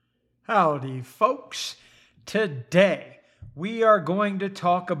Howdy, folks. Today, we are going to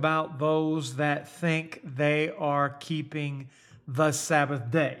talk about those that think they are keeping the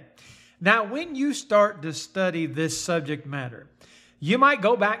Sabbath day. Now, when you start to study this subject matter, you might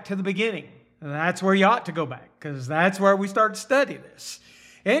go back to the beginning. That's where you ought to go back, because that's where we start to study this.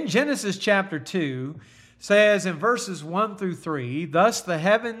 In Genesis chapter 2, says in verses 1 through 3, "Thus the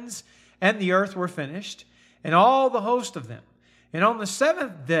heavens and the earth were finished, and all the host of them. And on the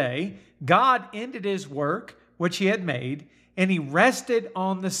seventh day, God ended his work which he had made, and he rested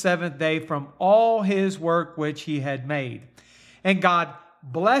on the seventh day from all his work which he had made. And God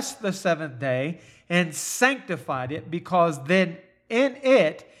blessed the seventh day and sanctified it, because then in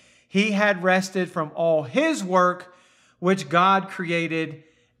it he had rested from all his work which God created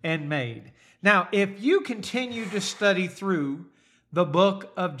and made." Now, if you continue to study through the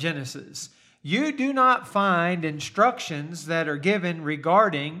book of Genesis, you do not find instructions that are given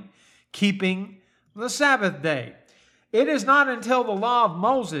regarding keeping the Sabbath day. It is not until the law of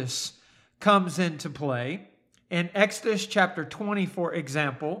Moses comes into play, in Exodus chapter 20, for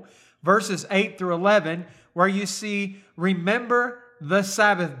example, verses 8 through 11, where you see, "Remember the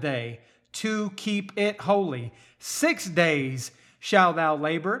Sabbath day to keep it holy. 6 days shalt thou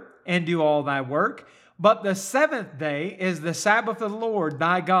labor and do all thy work, but the seventh day is the Sabbath of the Lord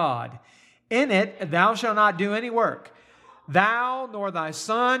thy God. In it thou shalt not do any work, thou, nor thy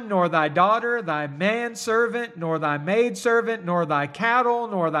son, nor thy daughter, thy manservant, nor thy maidservant, nor thy cattle,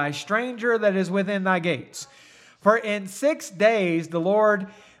 nor thy stranger that is within thy gates. For in 6 days the Lord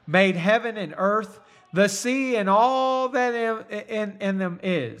made heaven and earth, the sea, and all that in them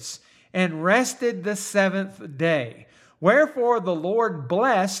is, and rested the seventh day. Wherefore the Lord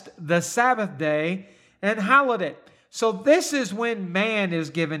blessed the Sabbath day and hallowed it." So this is when man is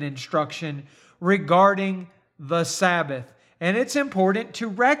given instruction regarding the Sabbath. And it's important to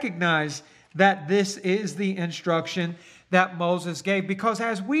recognize that this is the instruction that Moses gave, because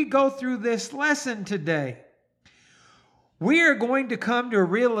as we go through this lesson today, we are going to come to a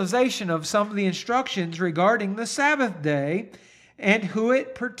realization of some of the instructions regarding the Sabbath day and who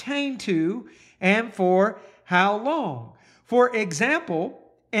it pertained to and for how long. For example,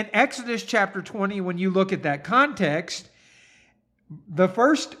 in Exodus chapter 20, when you look at that context, the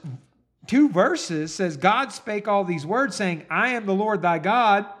first 2 verses says, "God spake all these words, saying, I am the Lord thy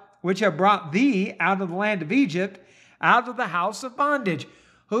God, which have brought thee out of the land of Egypt, out of the house of bondage."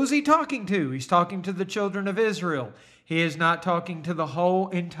 Who's he talking to? He's talking to the children of Israel. He is not talking to the whole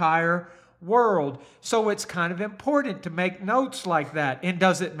entire world. So it's kind of important to make notes like that. And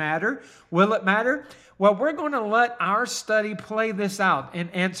does it matter? Will it matter? Well, we're going to let our study play this out and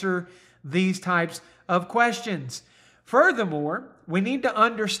answer these types of questions. Furthermore, we need to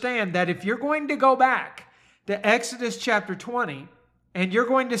understand that if you're going to go back to Exodus chapter 20 and you're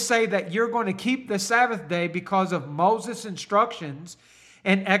going to say that you're going to keep the Sabbath day because of Moses' instructions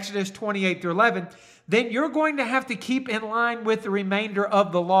in Exodus 28 through 11, then you're going to have to keep in line with the remainder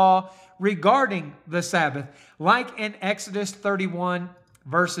of the law regarding the Sabbath, like in Exodus 31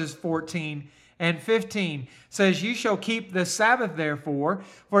 verses 14 and 15 says, "You shall keep the Sabbath therefore,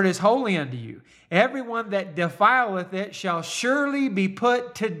 for it is holy unto you. Everyone that defileth it shall surely be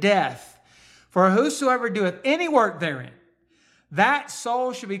put to death. For whosoever doeth any work therein, that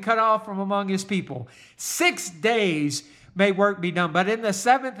soul shall be cut off from among his people. 6 days may work be done, but in the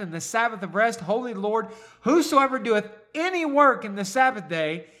seventh and the Sabbath of rest, holy Lord, whosoever doeth any work in the Sabbath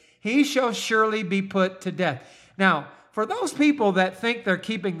day, he shall surely be put to death." Now, for those people that think they're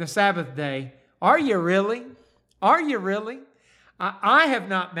keeping the Sabbath day, are you really? Are you really? I have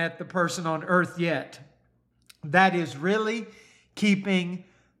not met the person on earth yet that is really keeping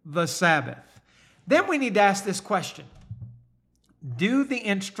the Sabbath. Then we need to ask this question. Do the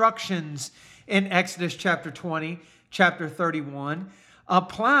instructions in Exodus chapter 20, chapter 31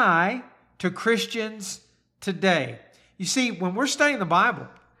 apply to Christians today? You see, when we're studying the Bible,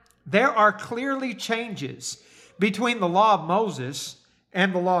 there are clearly changes between the law of Moses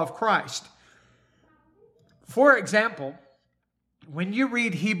and the law of Christ. For example, when you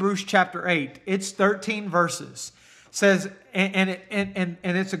read Hebrews chapter 8, it's 13 verses. Says, and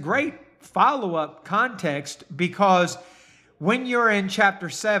it's a great follow-up context, because when you're in chapter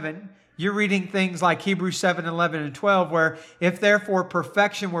 7, you're reading things like Hebrews 7, 11, and 12, where if therefore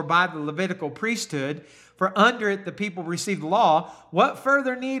perfection were by the Levitical priesthood, for under it the people received the law, what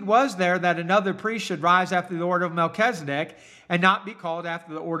further need was there that another priest should rise after the order of Melchizedek and not be called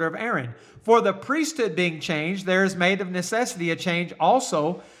after the order of Aaron? For the priesthood being changed, there is made of necessity a change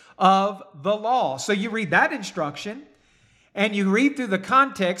also of the law. So you read that instruction, and you read through the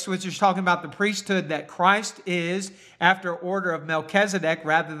context, which is talking about the priesthood that Christ is after order of Melchizedek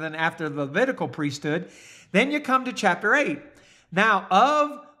rather than after the Levitical priesthood, then you come to chapter 8. Now,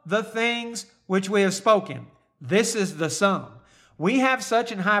 of the things which we have spoken, this is the sum. We have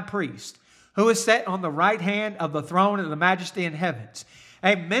such an high priest who is set on the right hand of the throne of the majesty in heavens,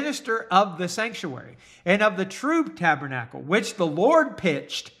 a minister of the sanctuary and of the true tabernacle, which the Lord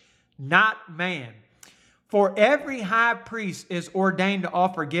pitched, not man. For every high priest is ordained to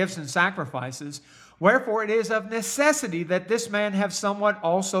offer gifts and sacrifices, wherefore it is of necessity that this man have somewhat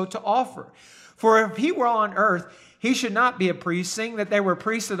also to offer. For if he were on earth, he should not be a priest, seeing that they were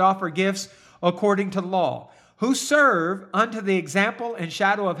priests that offer gifts according to law, who serve unto the example and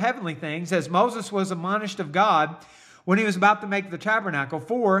shadow of heavenly things, as Moses was admonished of God when he was about to make the tabernacle.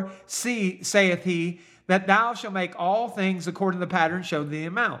 For, see, saith he, that thou shalt make all things according to the pattern showed thee the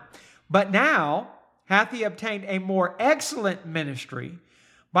amount. But now hath he obtained a more excellent ministry,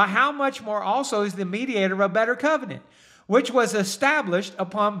 by how much more also is the mediator of a better covenant, which was established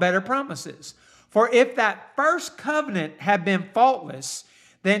upon better promises. For if that first covenant had been faultless,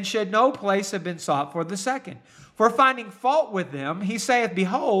 then should no place have been sought for the second. For finding fault with them, he saith,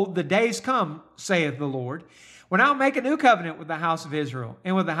 Behold, the days come, saith the Lord, when I'll make a new covenant with the house of Israel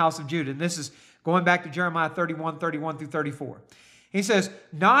and with the house of Judah. And this is going back to Jeremiah 31 through 34. He says,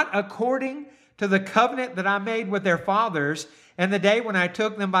 Not according to the covenant that I made with their fathers, and the day when I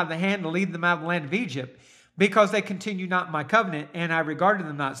took them by the hand to lead them out of the land of Egypt, because they continued not in my covenant, and I regarded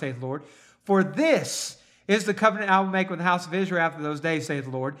them not, saith the Lord. For this is the covenant I will make with the house of Israel after those days, saith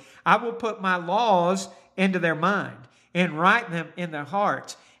the Lord. I will put my laws into their mind, and write them in their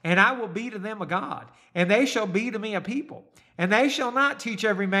hearts, and I will be to them a God, and they shall be to me a people. And they shall not teach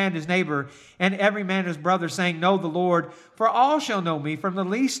every man his neighbor, and every man his brother, saying, Know the Lord, for all shall know me, from the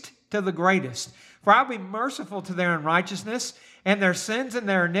least to the greatest. For I will be merciful to their unrighteousness, and their sins and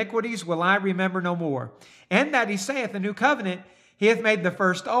their iniquities will I remember no more. And that he saith, the new covenant, he hath made the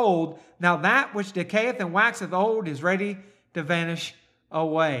first old. Now that which decayeth and waxeth old is ready to vanish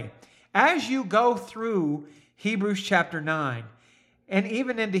away. As you go through Hebrews chapter 9, and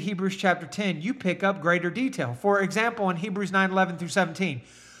even into Hebrews chapter 10, you pick up greater detail. For example, in Hebrews 9:11 through 17,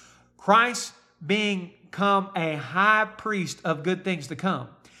 Christ being come a high priest of good things to come,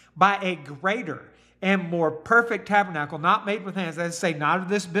 by a greater and more perfect tabernacle, not made with hands, as I say, not of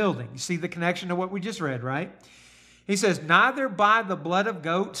this building. You see the connection to what we just read, right? He says, Neither by the blood of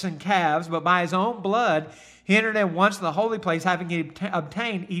goats and calves, but by his own blood, he entered in once the holy place, having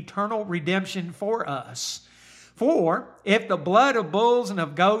obtained eternal redemption for us. For if the blood of bulls and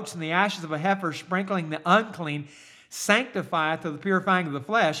of goats and the ashes of a heifer sprinkling the unclean sanctifieth to the purifying of the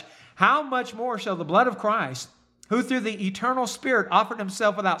flesh, how much more shall the blood of Christ, who through the eternal Spirit offered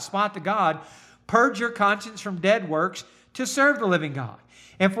himself without spot to God, purge your conscience from dead works to serve the living God?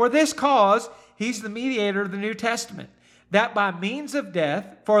 And for this cause, he's the mediator of the New Testament, that by means of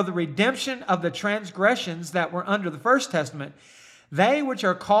death, for the redemption of the transgressions that were under the first testament, they which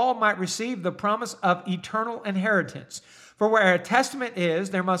are called might receive the promise of eternal inheritance. For where a testament is,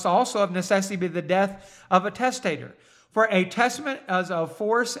 there must also of necessity be the death of a testator. For a testament is of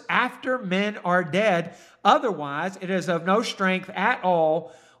force after men are dead. Otherwise, it is of no strength at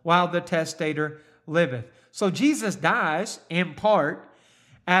all while the testator liveth. So Jesus dies in part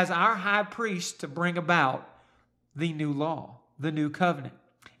as our high priest to bring about the new law, the new covenant.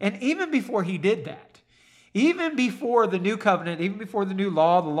 And even before he did that, even before the new covenant, even before the new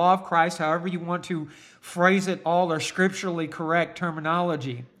law, the law of Christ, however you want to phrase it, all are scripturally correct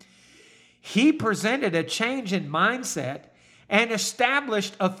terminology, he presented a change in mindset and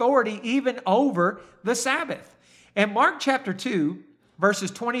established authority even over the Sabbath. In Mark chapter 2,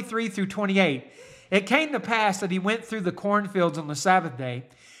 verses 23 through 28, it came to pass that he went through the cornfields on the Sabbath day,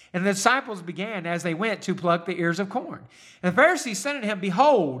 and the disciples began as they went to pluck the ears of corn. And the Pharisees said unto him,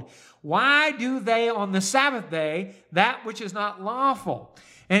 Behold, why do they on the Sabbath day that which is not lawful?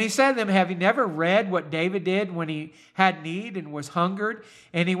 And he said to them, Have you never read what David did when he had need and was hungered?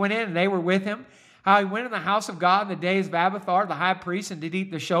 And he went in and they were with him. How he went in the house of God in the days of Abiathar, the high priest, and did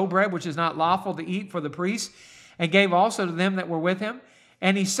eat the showbread, which is not lawful to eat for the priests, and gave also to them that were with him.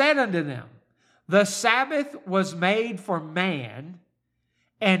 And he said unto them, The Sabbath was made for man,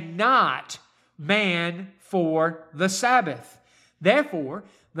 and not man for the Sabbath. Therefore,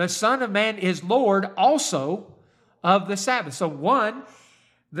 the Son of Man is Lord also of the Sabbath. So one,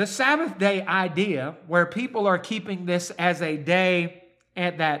 the Sabbath day idea, where people are keeping this as a day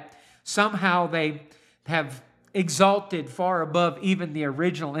and that somehow they have exalted far above even the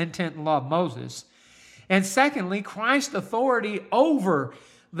original intent and law of Moses. And secondly, Christ's authority over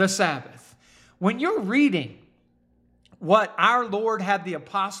the Sabbath. When you're reading what our Lord had the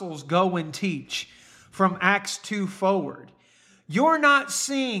apostles go and teach from Acts 2 forward. You're not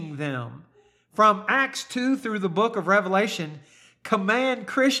seeing them from Acts 2 through the book of Revelation command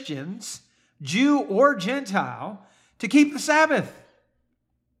Christians, Jew or Gentile, to keep the Sabbath.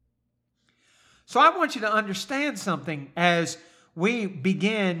 So I want you to understand something as we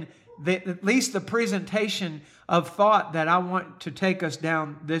begin at least the presentation of thought that I want to take us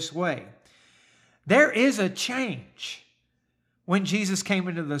down this way. There is a change when Jesus came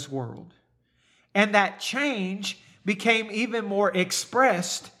into this world. And that change became even more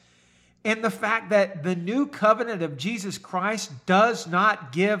expressed in the fact that the new covenant of Jesus Christ does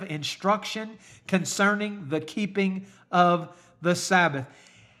not give instruction concerning the keeping of the Sabbath.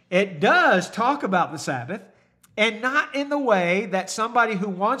 It does talk about the Sabbath, and not in the way that somebody who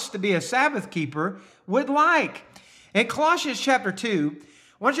wants to be a Sabbath keeper would like. In Colossians chapter 2,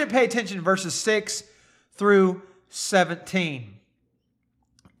 I want you to pay attention to verses 6 through 17.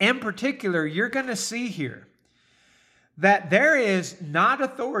 In particular, you're going to see here that there is not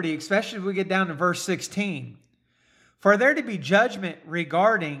authority, especially if we get down to verse 16, for there to be judgment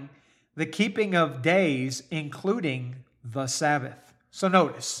regarding the keeping of days, including the Sabbath. So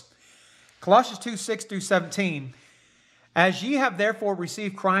notice, Colossians 2, 6 through 17, as ye have therefore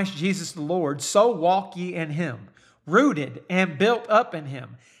received Christ Jesus the Lord, so walk ye in him, rooted and built up in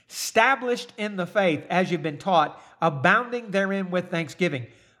him, established in the faith as you've been taught, abounding therein with thanksgiving.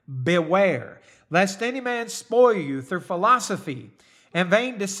 Beware, lest any man spoil you through philosophy and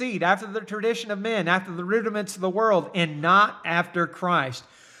vain deceit, after the tradition of men, after the rudiments of the world, and not after Christ.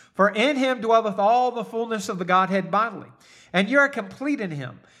 For in him dwelleth all the fullness of the Godhead bodily, and ye are complete in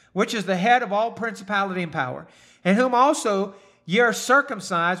him, which is the head of all principality and power, in whom also ye are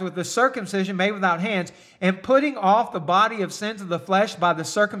circumcised with the circumcision made without hands, and putting off the body of sins of the flesh by the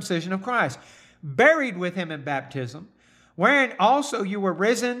circumcision of Christ, buried with him in baptism, wherein also you were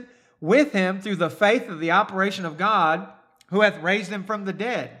risen with him through the faith of the operation of God, who hath raised him from the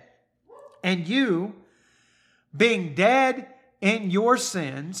dead. And you, being dead in your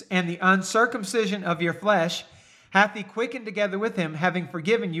sins and the uncircumcision of your flesh, hath he quickened together with him, having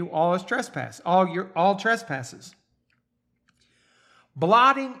forgiven you all his trespasses, all trespasses,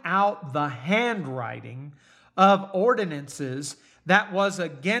 blotting out the handwriting of ordinances that was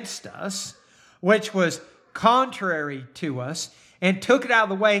against us, which was contrary to us, and took it out of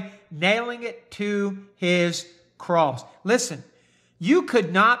the way, nailing it to his cross. Listen, you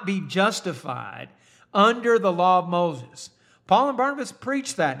could not be justified under the law of Moses. Paul and Barnabas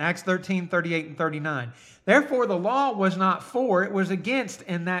preached that in Acts 13, 38, and 39. Therefore, the law was not for, it was against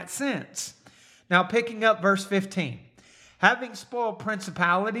in that sense. Now, picking up verse 15. Having spoiled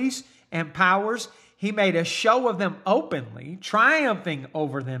principalities and powers, he made a show of them openly, triumphing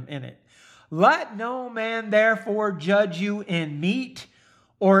over them in it. Let no man therefore judge you in meat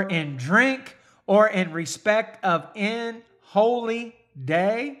or in drink or in respect of an holy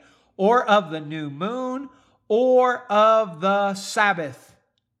day or of the new moon or of the Sabbath,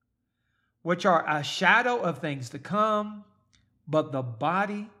 which are a shadow of things to come, but the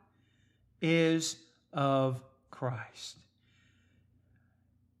body is of Christ.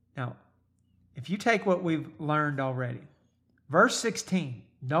 Now, if you take what we've learned already, verse 16,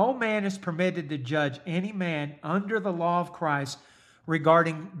 no man is permitted to judge any man under the law of Christ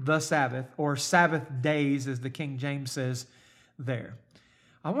regarding the Sabbath, or Sabbath days, as the King James says there.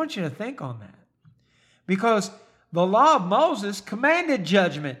 I want you to think on that, because the law of Moses commanded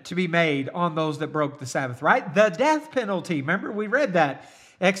judgment to be made on those that broke the Sabbath, right? The death penalty. Remember, we read that,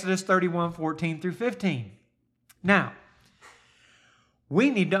 Exodus 31, 14 through 15. Now, we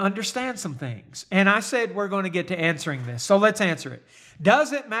need to understand some things. And I said we're going to get to answering this. So let's answer it.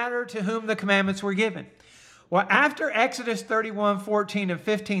 Does it matter to whom the commandments were given? Well, after Exodus 31, 14, and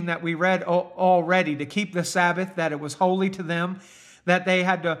 15 that we read already, to keep the Sabbath, that it was holy to them, that they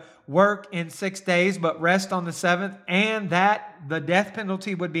had to work in 6 days but rest on the seventh, and that the death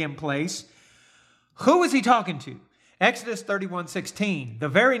penalty would be in place, who is he talking to? Exodus 31, 16, the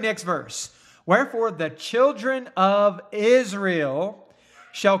very next verse. Wherefore the children of Israel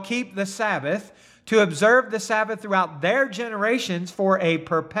shall keep the Sabbath, to observe the Sabbath throughout their generations for a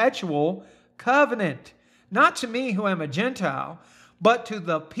perpetual covenant. Not to me who am a Gentile, but to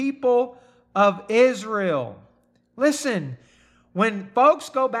the people of Israel. Listen, when folks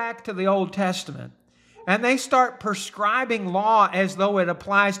go back to the Old Testament and they start prescribing law as though it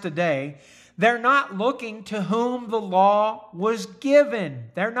applies today, they're not looking to whom the law was given.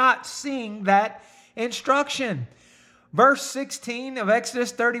 They're not seeing that instruction. Verse 16 of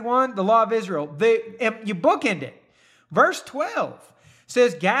Exodus 31, the law of Israel. You bookend it. Verse 12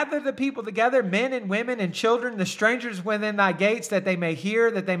 says, gather the people together, men and women and children, the strangers within thy gates, that they may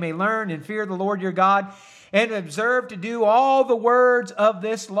hear, that they may learn and fear the Lord your God, and observe to do all the words of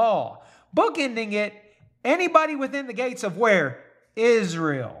this law. Bookending it, anybody within the gates of where?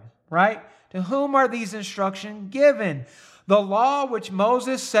 Israel, right? To whom are these instructions given? The law which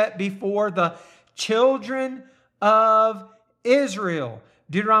Moses set before the children of Israel.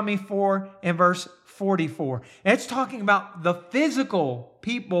 Deuteronomy 4 and verse 44. And it's talking about the physical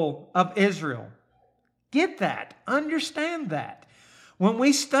people of Israel. Get that. Understand that. When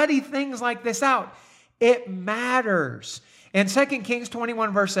we study things like this out, it matters. In 2 Kings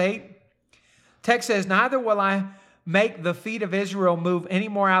 21 verse 8, text says, neither will I make the feet of Israel move any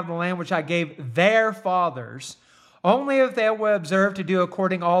more out of the land which I gave their fathers, only if they will observe to do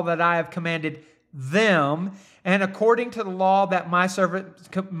according all that I have commanded them, and according to the law that my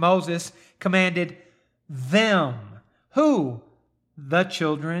servant Moses commanded them. Who? The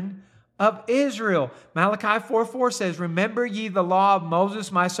children of Israel. Malachi 4:4 says, remember ye the law of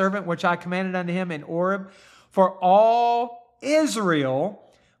Moses my servant, which I commanded unto him in Horeb, for all Israel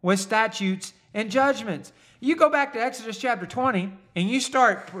with statutes and judgments. You go back to Exodus chapter 20 and you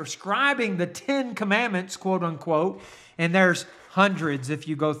start prescribing the 10 commandments, quote unquote, and there's hundreds if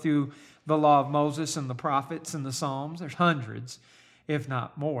you go through the law of Moses and the prophets and the Psalms. There's hundreds, if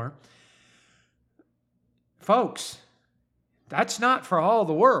not more. Folks, that's not for all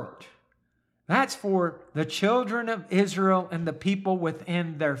the world. That's for the children of Israel and the people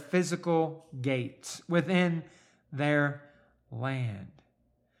within their physical gates, within their land.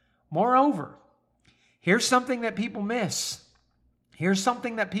 Moreover, here's something that people miss. Here's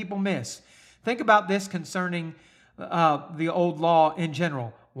something that people miss. Think about this concerning the old law in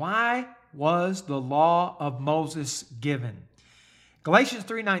general. Why was the law of Moses given? Galatians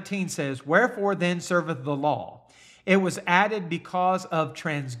 3:19 says, wherefore then serveth the law? It was added because of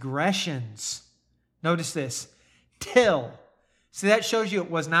transgressions. Notice this, till. See, that shows you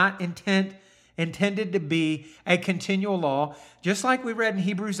it was not intended to be a continual law, just like we read in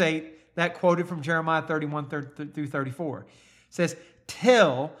Hebrews 8, that quoted from Jeremiah 31 through 34. It says,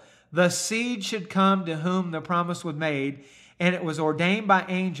 till the seed should come to whom the promise was made, and it was ordained by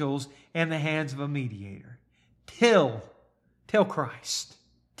angels in the hands of a mediator. Till Christ.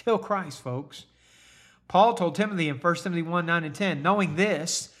 Till Christ, folks. Paul told Timothy in 1 Timothy 1, 9 and 10, knowing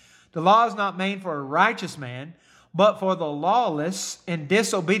this, the law is not made for a righteous man, but for the lawless and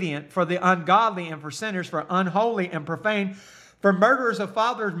disobedient, for the ungodly and for sinners, for unholy and profane, for murderers of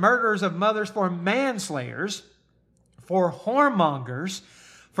fathers, murderers of mothers, for manslayers, for whoremongers,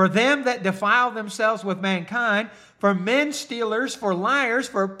 for them that defile themselves with mankind, for men stealers, for liars,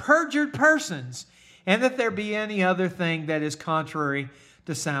 for perjured persons, and that there be any other thing that is contrary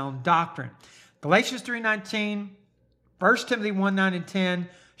to sound doctrine. Galatians 3:19, 1 Timothy 1, 9 and 10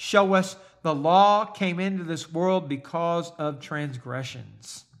 show us the law came into this world because of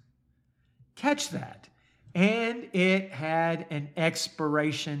transgressions. Catch that. And it had an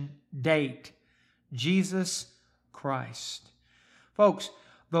expiration date. Jesus Christ. Folks,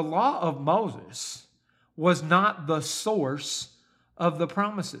 the law of Moses was not the source of the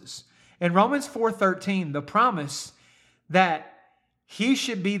promises. In Romans 4:13, the promise that he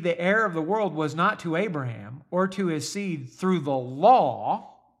should be the heir of the world was not to Abraham or to his seed through the law,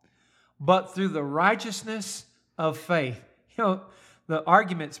 but through the righteousness of faith. You know, the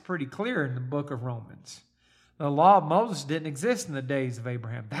argument's pretty clear in the book of Romans. The law of Moses didn't exist in the days of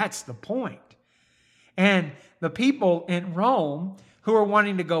Abraham. That's the point. And the people in Rome who are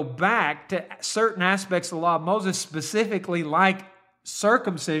wanting to go back to certain aspects of the law of Moses, specifically like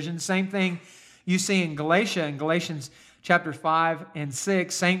circumcision, same thing you see in Galatia, in Galatians chapter 5 and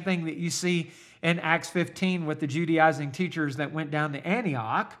 6, same thing that you see in Acts 15 with the Judaizing teachers that went down to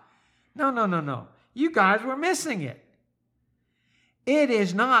Antioch. No. You guys were missing it. It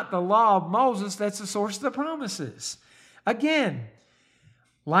is not the law of Moses that's the source of the promises. Again,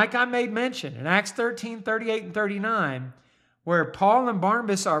 like I made mention in Acts 13, 38 and 39, where Paul and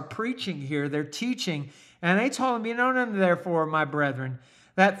Barnabas are preaching here, they're teaching, and they told them, you know, therefore, my brethren,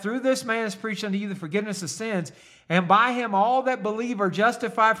 that through this man is preached unto you the forgiveness of sins, and by him all that believe are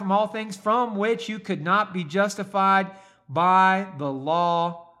justified from all things from which you could not be justified by the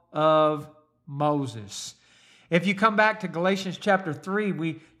law of Moses. If you come back to Galatians chapter 3,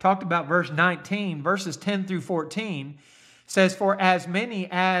 we talked about verse 19, verses 10 through 14, says, for as many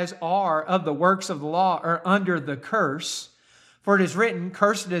as are of the works of the law are under the curse. For it is written,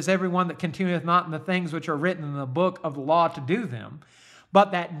 cursed is everyone that continueth not in the things which are written in the book of the law to do them.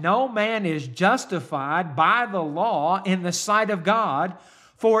 But that no man is justified by the law in the sight of God,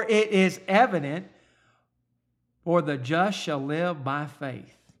 for it is evident For the just shall live by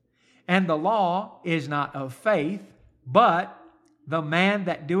faith. And the law is not of faith, but the man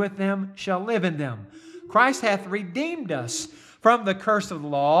that doeth them shall live in them. Christ hath redeemed us from the curse of the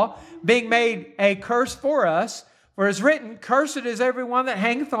law, being made a curse for us. For it is written, Cursed is everyone that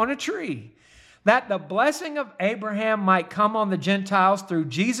hangeth on a tree, that the blessing of Abraham might come on the Gentiles through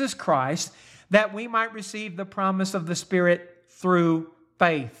Jesus Christ, that we might receive the promise of the Spirit through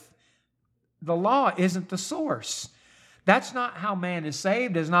faith. The law isn't the source. That's not how man is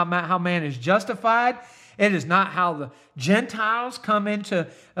saved. It's not how man is justified. It is not how the Gentiles come into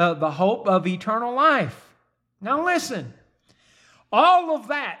the hope of eternal life. Now listen, all of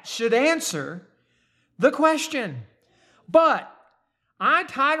that should answer the question. But I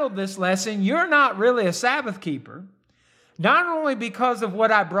titled this lesson, You're Not Really a Sabbath Keeper, not only because of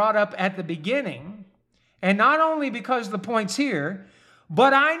what I brought up at the beginning, and not only because of the points here,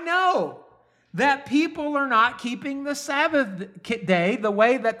 but I know that people are not keeping the Sabbath day the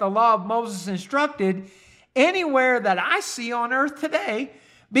way that the law of Moses instructed anywhere that I see on earth today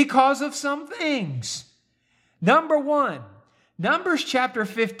because of some things. Number one, Numbers chapter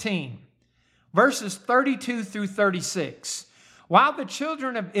 15, verses 32 through 36. While the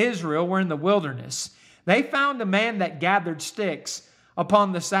children of Israel were in the wilderness, they found a man that gathered sticks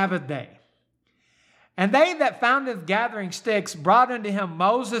upon the Sabbath day. And they that found him gathering sticks brought unto him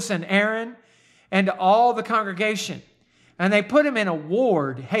Moses and Aaron and all the congregation. And they put him in a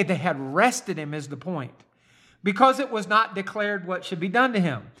ward. Hey, they had arrested him is the point, because it was not declared what should be done to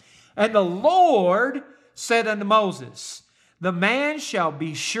him. And the Lord said unto Moses, The man shall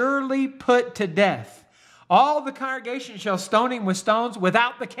be surely put to death. All the congregation shall stone him with stones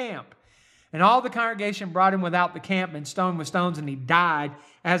without the camp. And all the congregation brought him without the camp and stoned with stones, and he died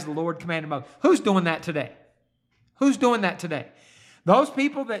as the Lord commanded Moses. Who's doing that today? Who's doing that today? Those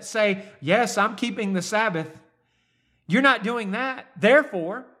people that say, yes, I'm keeping the Sabbath. You're not doing that.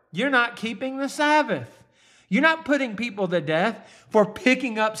 Therefore, you're not keeping the Sabbath. You're not putting people to death for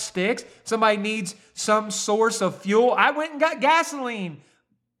picking up sticks. Somebody needs some source of fuel. I went and got gasoline.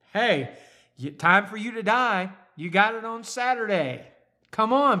 Hey, time for you to die. You got it on Saturday.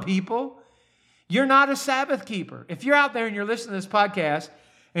 Come on, people. You're not a Sabbath keeper. If you're out there and you're listening to this podcast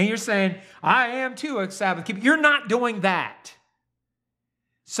and you're saying, I am too a Sabbath keeper, you're not doing that.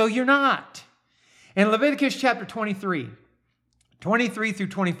 So you're not. In Leviticus chapter 23 through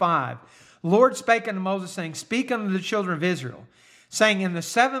 25, the Lord spake unto Moses, saying, Speak unto the children of Israel, saying, In the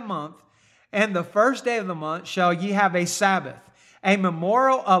 7th month and the first day of the month shall ye have a Sabbath, a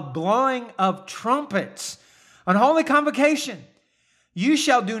memorial of blowing of trumpets, an holy convocation. You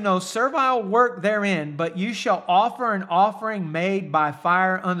shall do no servile work therein, but you shall offer an offering made by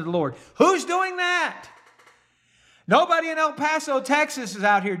fire unto the Lord. Who's doing that? Nobody in El Paso, Texas is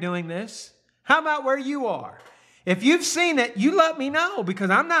out here doing this. How about where you are? If you've seen it, you let me know, because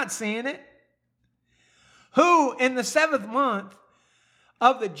I'm not seeing it. Who in the 7th month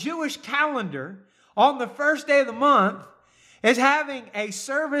of the Jewish calendar, on the first day of the month, is having a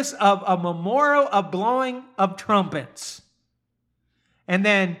service of a memorial of blowing of trumpets? And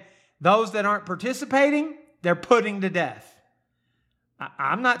then those that aren't participating, they're putting to death.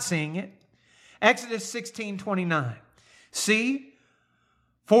 I'm not seeing it. Exodus 16:29. See,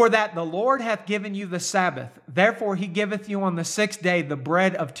 for that the Lord hath given you the Sabbath. Therefore he giveth you on the 6th day the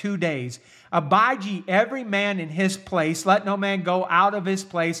bread of 2 days. Abide ye every man in his place. Let no man go out of his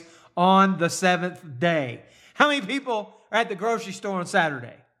place on the 7th day. How many people are at the grocery store on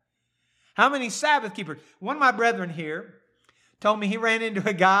Saturday? How many Sabbath keepers? One of my brethren here told me he ran into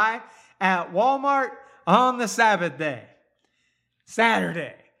a guy at Walmart on the Sabbath day,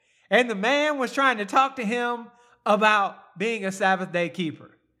 Saturday. And the man was trying to talk to him about being a Sabbath day keeper.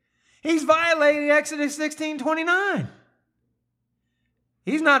 He's violating Exodus 16:29.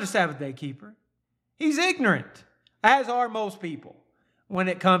 He's not a Sabbath day keeper. He's ignorant, as are most people, when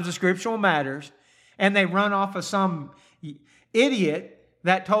it comes to scriptural matters. And they run off of some idiot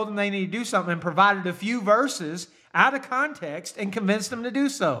that told them they need to do something and provided a few verses out of context and convinced them to do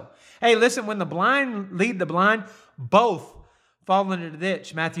so. Hey, listen, when the blind lead the blind, both fall into the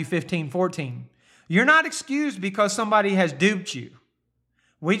ditch, Matthew 15:14. You're not excused because somebody has duped you.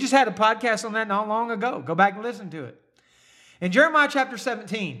 We just had a podcast on that not long ago. Go back and listen to it. In Jeremiah chapter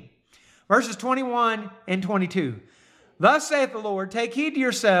 17, verses 21 and 22, Thus saith the Lord, Take heed to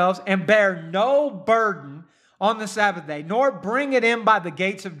yourselves and bear no burden on the Sabbath day, nor bring it in by the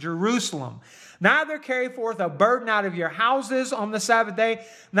gates of Jerusalem. Neither carry forth a burden out of your houses on the Sabbath day,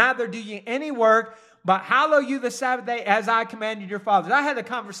 neither do ye any work, but hallow you the Sabbath day as I commanded your fathers. I had a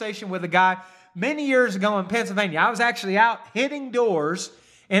conversation with a guy many years ago in Pennsylvania. I was actually out hitting doors,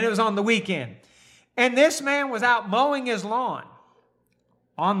 and it was on the weekend. And this man was out mowing his lawn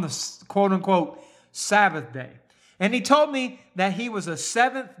on the quote-unquote Sabbath day. And he told me that he was a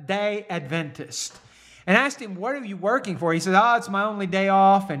Seventh-day Adventist. And I asked him, what are you working for? He said, oh, it's my only day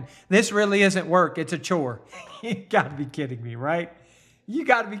off, and this really isn't work. It's a chore. You got to be kidding me, right? You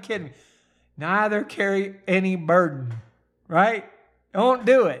got to be kidding me. Neither carry any burden, right? Don't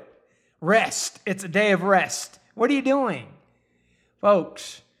do it. Rest. It's a day of rest. What are you doing?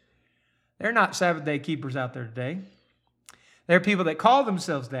 Folks, they're not Sabbath day keepers out there today. There are people that call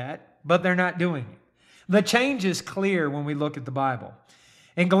themselves that, but they're not doing it. The change is clear when we look at the Bible.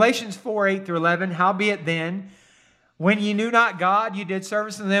 In Galatians 4:8-11, howbeit then, when ye knew not God, you did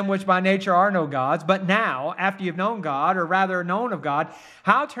service to them which by nature are no gods. But now, after you've known God, or rather known of God,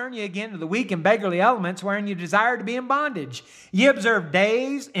 how turn ye again to the weak and beggarly elements wherein you desire to be in bondage? Ye observe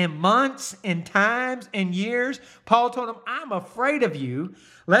days and months and times and years. Paul told them, I'm afraid of you,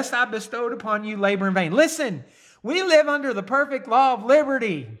 lest I bestowed upon you labor in vain. Listen, we live under the perfect law of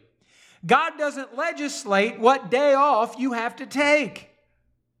liberty. God doesn't legislate what day off you have to take.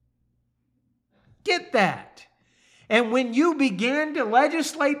 Get that. And when you begin to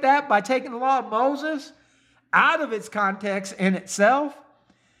legislate that by taking the law of Moses out of its context in itself,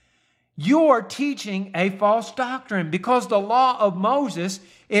 you are teaching a false doctrine because the law of Moses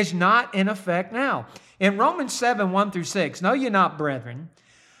is not in effect now. In Romans 7:1-6, know ye not, brethren,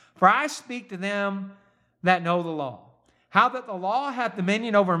 for I speak to them that know the law, how that the law hath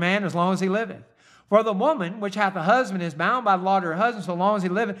dominion over a man as long as he liveth. For the woman which hath a husband is bound by the law to her husband so long as he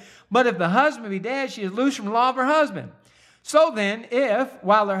liveth. But if the husband be dead, she is loosed from the law of her husband. So then, if,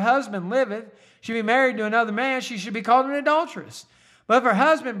 while her husband liveth, she be married to another man, she should be called an adulteress. But if her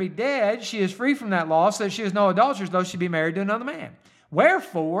husband be dead, she is free from that law, so that she is no adulteress, though she be married to another man.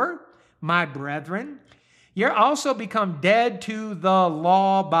 Wherefore, my brethren, ye are also become dead to the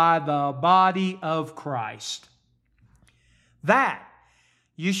law by the body of Christ, that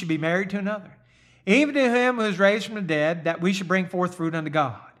you should be married to another, even to him who is raised from the dead, that we should bring forth fruit unto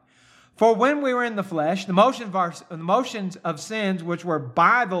God. For when we were in the flesh, the motions of sins which were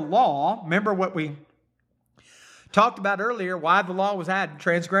by the law, remember what we talked about earlier, why the law was added,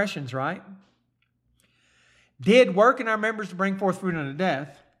 transgressions, right? Did work in our members to bring forth fruit unto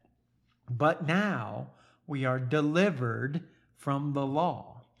death, but now we are delivered from the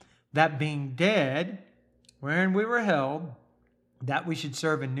law, that being dead, wherein we were held, that we should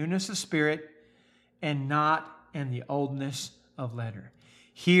serve in newness of spirit, and not in the oldness of letter.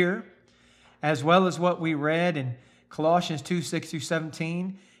 Here, as well as what we read in Colossians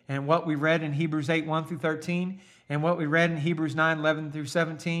 2:6-17, and what we read in Hebrews 8:1-13, and what we read in Hebrews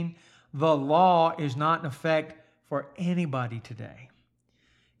 9:11-17, the law is not in effect for anybody today,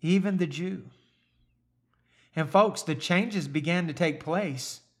 even the Jew. And folks, the changes began to take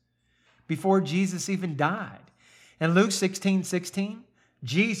place before Jesus even died. In Luke 16:16,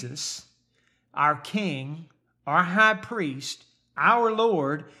 Jesus, our King, our High Priest, our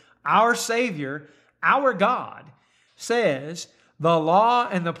Lord, our Savior, our God, says, the law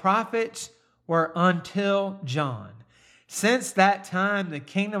and the prophets were until John. Since that time, the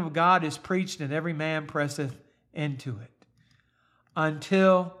kingdom of God is preached, and every man presseth into it.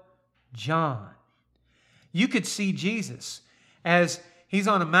 Until John. You could see Jesus as he's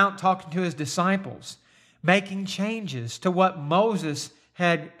on a mount talking to his disciples, making changes to what Moses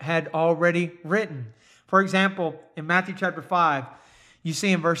had already written. For example, in Matthew chapter 5, you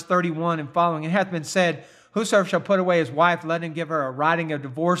see in verse 31 and following, it hath been said, whosoever shall put away his wife, let him give her a writing of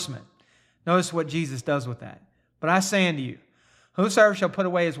divorcement. Notice what Jesus does with that. But I say unto you, whosoever shall put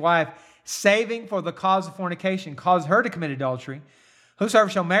away his wife, saving for the cause of fornication, cause her to commit adultery. Whosoever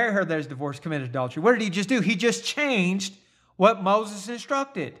shall marry her that is divorced, committed adultery. What did he just do? He just changed what Moses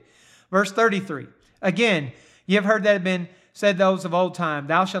instructed. Verse 33. Again, ye have heard that have been said those of old time,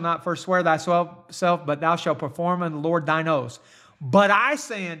 thou shalt not first swear thyself, but thou shalt perform unto the Lord thine oaths. But I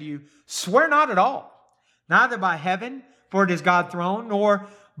say unto you, swear not at all, neither by heaven, for it is God's throne, nor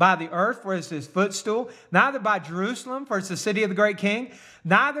by the earth, for it is his footstool, neither by Jerusalem, for it is the city of the great king.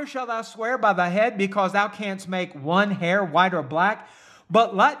 Neither shalt thou swear by thy head, because thou canst make one hair white or black.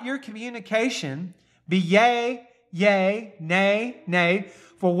 But let your communication be yea, yea, nay, nay,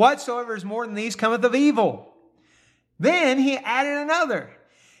 for whatsoever is more than these cometh of evil. Then he added another.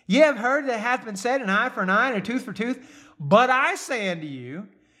 Ye have heard that it hath been said, an eye for an eye, and a tooth for tooth. But I say unto you,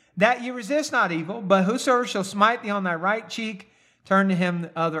 that ye resist not evil, but whosoever shall smite thee on thy right cheek, turn to him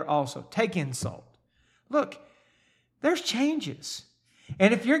the other also. Take insult. Look, there's changes.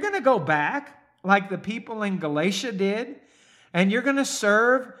 And if you're going to go back, like the people in Galatia did, and you're going to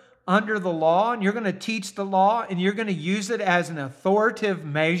serve under the law, and you're going to teach the law, and you're going to use it as an authoritative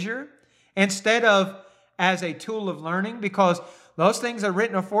measure, instead of as a tool of learning, because those things that are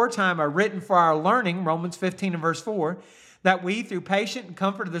written aforetime are written for our learning, Romans 15 and verse 4, that we through patient and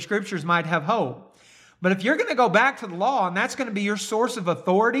comfort of the Scriptures might have hope. But if you're going to go back to the law and that's going to be your source of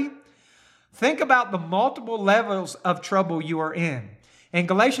authority, think about the multiple levels of trouble you are in. In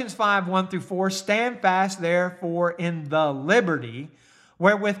Galatians 5, 1 through 4, stand fast therefore in the liberty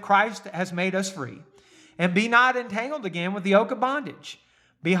wherewith Christ has made us free, and be not entangled again with the yoke of bondage.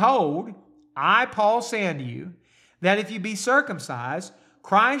 Behold, I, Paul, say unto you, that if you be circumcised,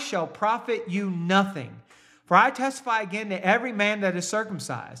 Christ shall profit you nothing. For I testify again to every man that is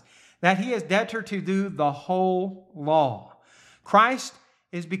circumcised, that he is debtor to do the whole law. Christ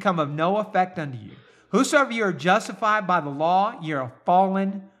is become of no effect unto you. Whosoever you are justified by the law, you are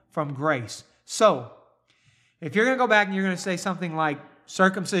fallen from grace. So, if you're going to go back and you're going to say something like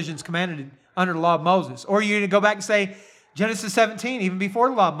circumcision is commanded under the law of Moses, or you're going to go back and say Genesis 17, even before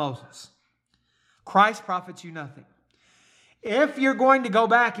the law of Moses, Christ profits you nothing. If you're going to go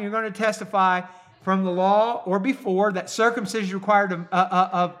back and you're going to testify from the law or before that circumcision is required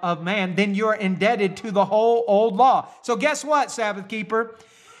of man, then you're indebted to the whole old law. So guess what, Sabbath keeper?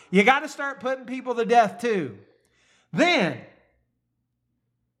 You got to start putting people to death too. Then,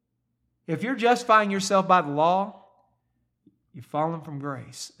 if you're justifying yourself by the law, you've fallen from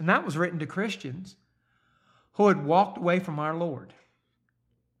grace. And that was written to Christians who had walked away from our Lord.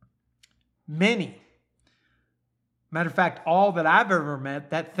 Many. Matter of fact, all that I've ever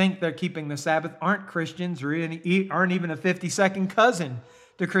met that think they're keeping the Sabbath aren't Christians or aren't even a 52nd cousin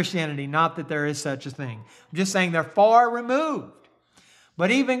to Christianity. Not that there is such a thing. I'm just saying they're far removed.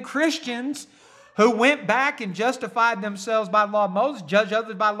 But even Christians who went back and justified themselves by the law of Moses, judged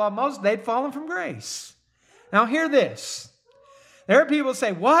others by the law of Moses, they'd fallen from grace. Now hear this. There are people who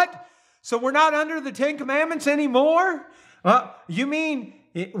say, what? So we're not under the Ten Commandments anymore? You mean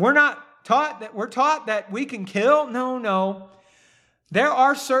we're taught that we can kill? No. There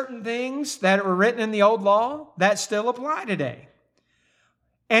are certain things that were written in the old law that still apply today.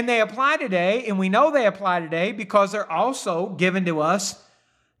 And they apply today, and we know they apply today because they're also given to us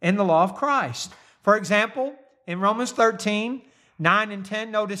in the law of Christ. For example, in Romans 13, 9 and 10,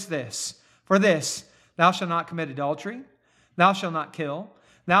 notice this. For this, thou shalt not commit adultery, thou shalt not kill,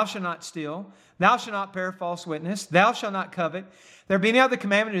 thou shalt not steal, thou shalt not bear false witness, thou shalt not covet. There be any other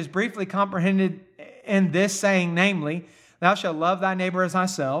commandment is briefly comprehended in this saying, namely, thou shalt love thy neighbor as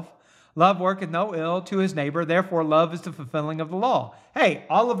thyself. Love worketh no ill to his neighbor, therefore love is the fulfilling of the law. Hey,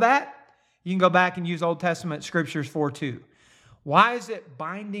 all of that, you can go back and use Old Testament scriptures for too. Why is it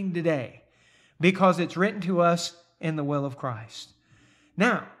binding today? Because it's written to us in the will of Christ.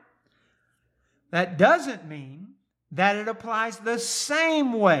 Now, that doesn't mean that it applies the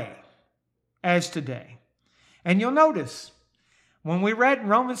same way as today. And you'll notice, when we read in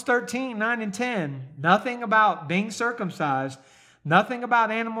Romans 13, 9 and 10, nothing about being circumcised, nothing about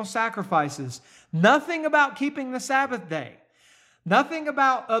animal sacrifices, nothing about keeping the Sabbath day, nothing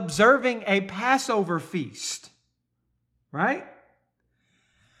about observing a Passover feast, right?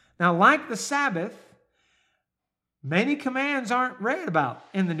 Now, like the Sabbath, many commands aren't read about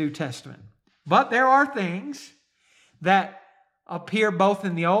in the New Testament, but there are things that appear both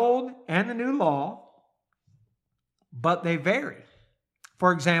in the Old and the New Law, but they vary.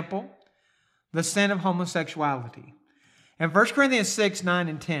 For example, the sin of homosexuality. In 1 Corinthians 6, 9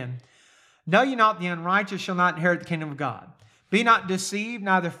 and 10, know ye not the unrighteous shall not inherit the kingdom of God. Be not deceived,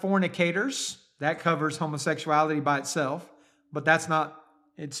 neither fornicators. That covers homosexuality by itself, but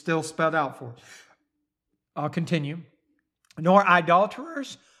it's still spelled out for us. I'll continue. Nor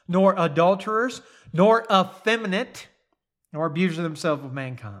idolaters, nor adulterers, nor effeminate, nor abusers themselves of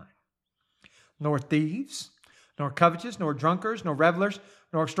mankind, nor thieves, nor covetous, nor drunkards, nor revelers,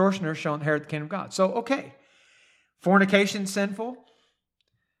 nor extortioners shall inherit the kingdom of God. So, okay. Fornication is sinful.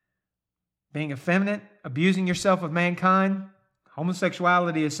 Being effeminate, abusing yourself of mankind,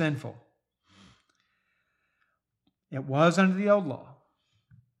 homosexuality is sinful. It was under the old law.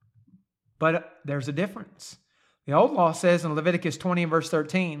 But there's a difference. The old law says in Leviticus 20 and verse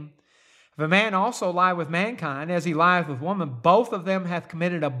 13, if a man also lie with mankind, as he lieth with woman, both of them hath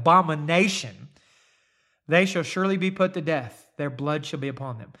committed abomination, they shall surely be put to death. Their blood shall be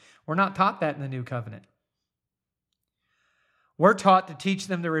upon them. We're not taught that in the new covenant. We're taught to teach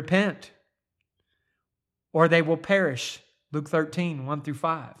them to repent, or they will perish. Luke 13, 1 through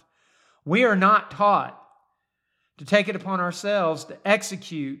 5. We are not taught to take it upon ourselves to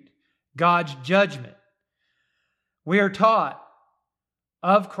execute God's judgment. We are taught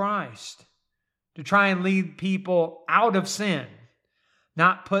of Christ to try and lead people out of sin,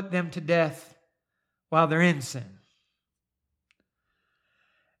 not put them to death while they're in sin.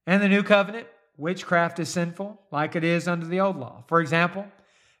 And the new covenant, witchcraft is sinful like it is under the old law. For example,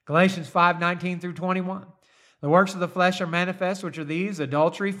 Galatians 5:19 through 21. The works of the flesh are manifest, which are these: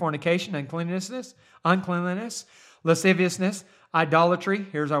 adultery, fornication, uncleanliness, lasciviousness, idolatry,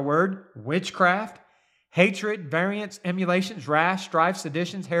 here's our word, witchcraft, hatred, variance, emulations, wrath, strife,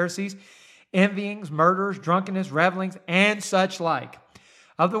 seditions, heresies, envyings, murders, drunkenness, revelings, and such like.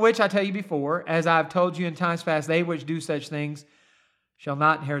 Of the which I tell you before, as I have told you in times past, they which do such things shall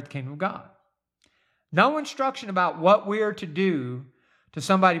not inherit the kingdom of God. No instruction about what we are to do to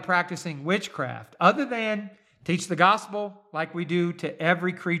somebody practicing witchcraft, other than teach the gospel like we do to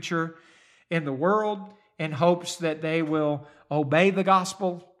every creature in the world in hopes that they will obey the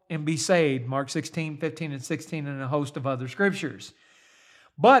gospel and be saved. Mark 16, 15, and 16, and a host of other scriptures.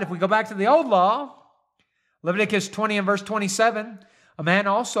 But if we go back to the old law, Leviticus 20 and verse 27, a man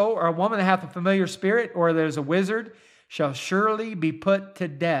also or a woman that hath a familiar spirit, or there is a wizard, shall surely be put to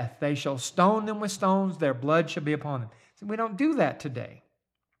death. They shall stone them with stones, their blood shall be upon them. See, we don't do that today.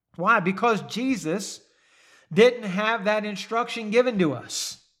 Why? Because Jesus didn't have that instruction given to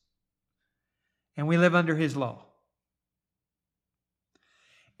us. And we live under His law.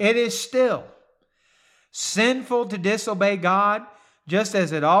 It is still sinful to disobey God, just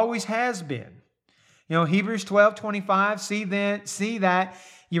as it always has been. You know, Hebrews 12:25, see that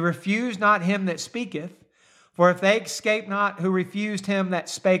you refuse not him that speaketh, for if they escape not who refused him that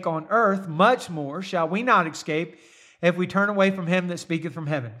spake on earth, much more shall we not escape if we turn away from him that speaketh from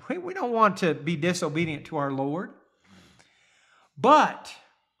heaven. We don't want to be disobedient to our Lord. But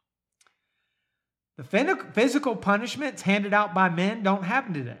the physical punishments handed out by men don't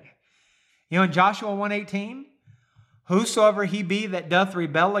happen today. You know, in Joshua 1:18, whosoever he be that doth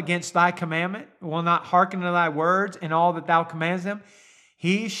rebel against thy commandment, will not hearken to thy words and all that thou commandest him,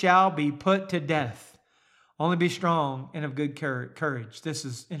 he shall be put to death. Only be strong and of good courage. This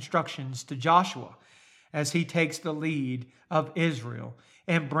is instructions to Joshua as he takes the lead of Israel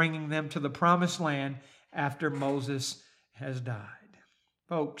and bringing them to the promised land after Moses has died.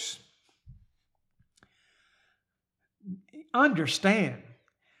 Folks, understand,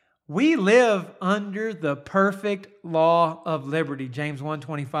 we live under the perfect law of liberty, James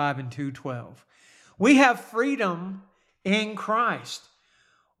 1:25 and 2:12. We have freedom in Christ.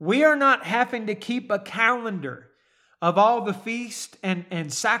 We are not having to keep a calendar of all the feasts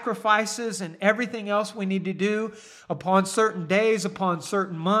and sacrifices and everything else we need to do upon certain days, upon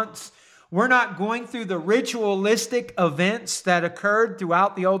certain months. We're not going through the ritualistic events that occurred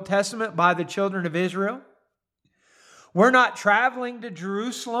throughout the Old Testament by the children of Israel. We're not traveling to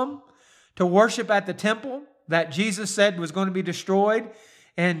Jerusalem to worship at the temple that Jesus said was going to be destroyed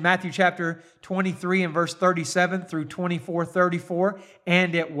in Matthew chapter 23 and verse 37 through 24:34,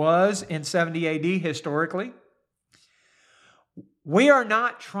 and it was in 70 AD historically. We are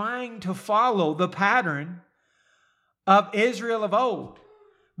not trying to follow the pattern of Israel of old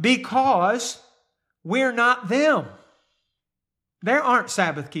because we're not them. There aren't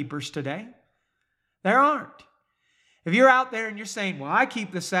Sabbath keepers today. There aren't. If you're out there and you're saying, well, I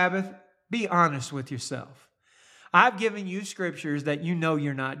keep the Sabbath, be honest with yourself. I've given you scriptures that you know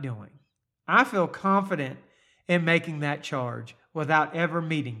you're not doing. I feel confident in making that charge without ever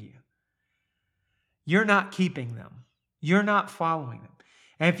meeting you. You're not keeping them. You're not following them.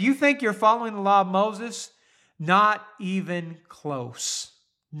 And if you think you're following the law of Moses, not even close.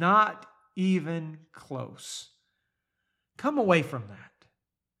 Not even close. Come away from that.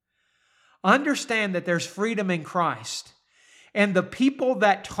 Understand that there's freedom in Christ. And the people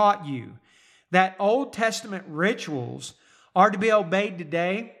that taught you that Old Testament rituals are to be obeyed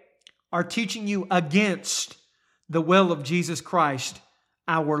today are teaching you against the will of Jesus Christ,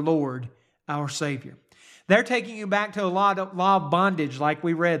 our Lord, our Savior. They're taking you back to a law of bondage like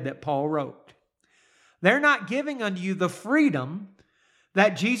we read that Paul wrote. They're not giving unto you the freedom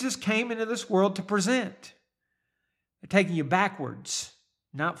that Jesus came into this world to present. They're taking you backwards,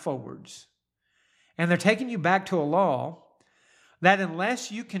 not forwards. And they're taking you back to a law that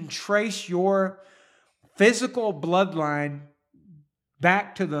unless you can trace your physical bloodline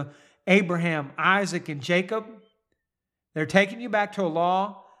back to the Abraham, Isaac, and Jacob, they're taking you back to a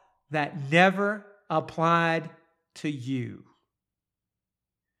law that never applied to you.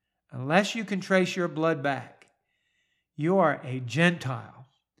 Unless you can trace your blood back, you are a Gentile.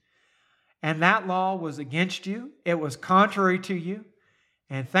 And that law was against you. It was contrary to you.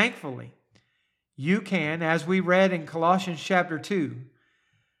 And thankfully, you can, as we read in Colossians chapter 2,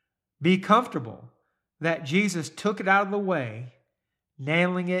 be comfortable that Jesus took it out of the way,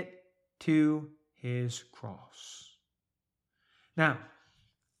 nailing it to His cross. Now,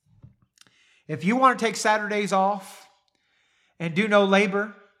 if you want to take Saturdays off and do no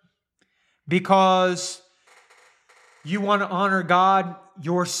labor, because you want to honor God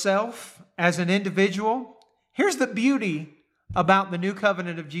yourself as an individual. Here's the beauty about the new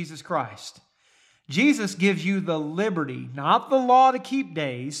covenant of Jesus Christ. Jesus gives you the liberty, not the law to keep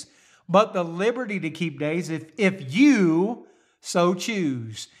days, but the liberty to keep days if you so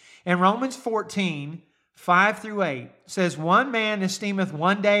choose. In Romans 14, 5 through 8 says, one man esteemeth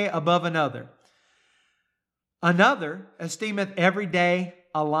one day above another. Another esteemeth every day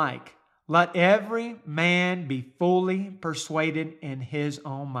alike. Let every man be fully persuaded in his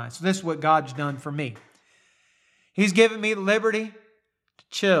own mind. So this is what God's done for me. He's given me the liberty to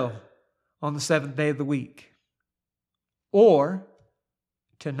chill on the seventh day of the week, or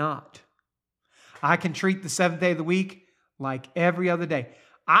to not. I can treat the seventh day of the week like every other day.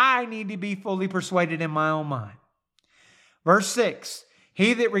 I need to be fully persuaded in my own mind. Verse 6,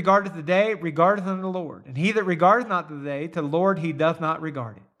 he that regardeth the day regardeth unto the Lord, and he that regardeth not the day, to the Lord he doth not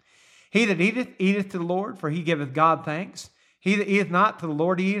regard it. He that eateth, eateth to the Lord, for he giveth God thanks. He that eateth not, to the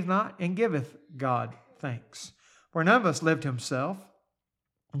Lord he eateth not, and giveth God thanks. For none of us live to himself.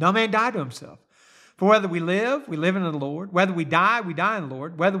 No man died to himself. For whether we live in the Lord. Whether we die in the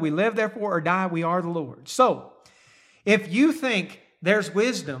Lord. Whether we live, therefore, or die, we are the Lord. So, if you think there's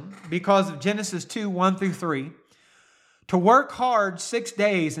wisdom, because of Genesis 2, 1 through 3, to work hard 6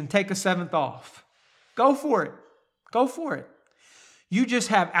 days and take a seventh off, go for it. Go for it. You just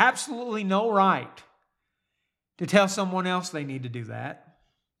have absolutely no right to tell someone else they need to do that.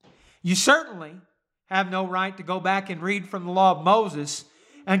 You certainly have no right to go back and read from the law of Moses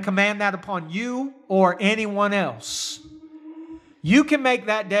and command that upon you or anyone else. You can make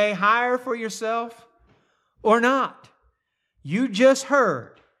that day higher for yourself or not. You just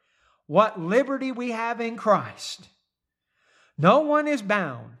heard what liberty we have in Christ. No one is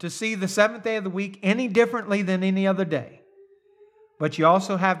bound to see the seventh day of the week any differently than any other day. But you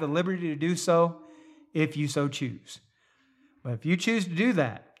also have the liberty to do so if you so choose. But if you choose to do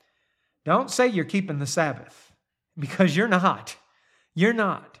that, don't say you're keeping the Sabbath, because you're not. You're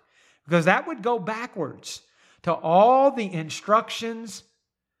not. Because that would go backwards to all the instructions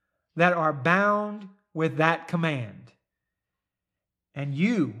that are bound with that command. And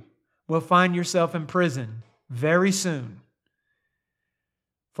you will find yourself in prison very soon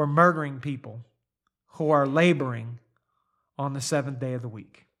for murdering people who are laboring on the seventh day of the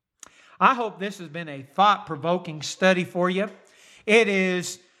week. I hope this has been a thought-provoking study for you. It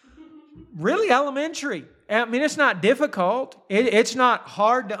is really elementary. I mean, it's not difficult. It's not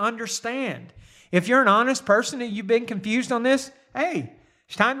hard to understand. If you're an honest person and you've been confused on this, hey,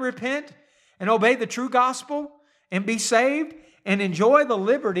 it's time to repent and obey the true gospel and be saved and enjoy the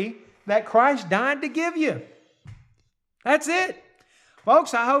liberty that Christ died to give you. That's it.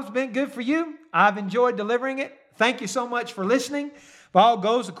 Folks, I hope it's been good for you. I've enjoyed delivering it. Thank you so much for listening. If all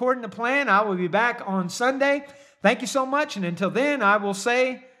goes according to plan, I will be back on Sunday. Thank you so much. And until then, I will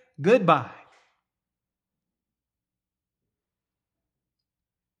say goodbye.